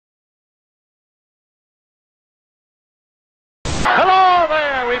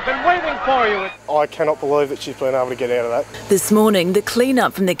for you. I cannot believe that she's been able to get out of that. This morning, the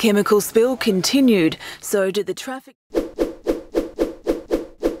clean-up from the chemical spill continued. So did the traffic.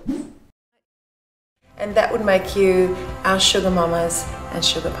 And that would make you our sugar mamas and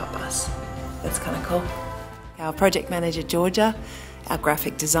sugar papas. That's kind of cool. Our project manager, Georgia, our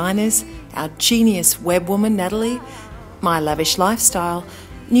graphic designers, our genius web woman, Natalie, my lavish lifestyle,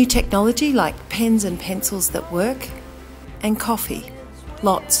 new technology like pens and pencils that work, and coffee.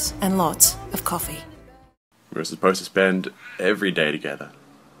 Lots and lots of coffee. We're supposed to spend every day together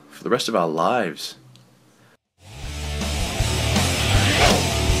for the rest of our lives.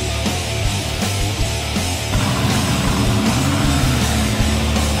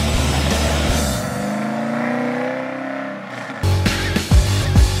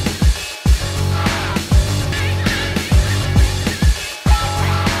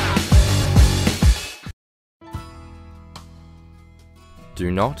 Do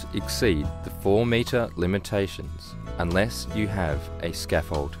not exceed the 4-metre limitations unless you have a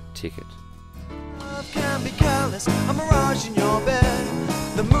scaffold ticket. Love can be careless, a mirage in your bed.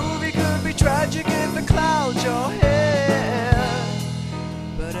 The movie could be tragic if it clouds your head.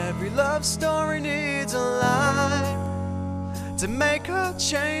 But every love story needs a lie to make her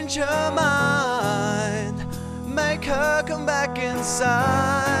change her mind, make her come back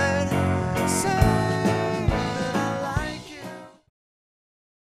inside. Say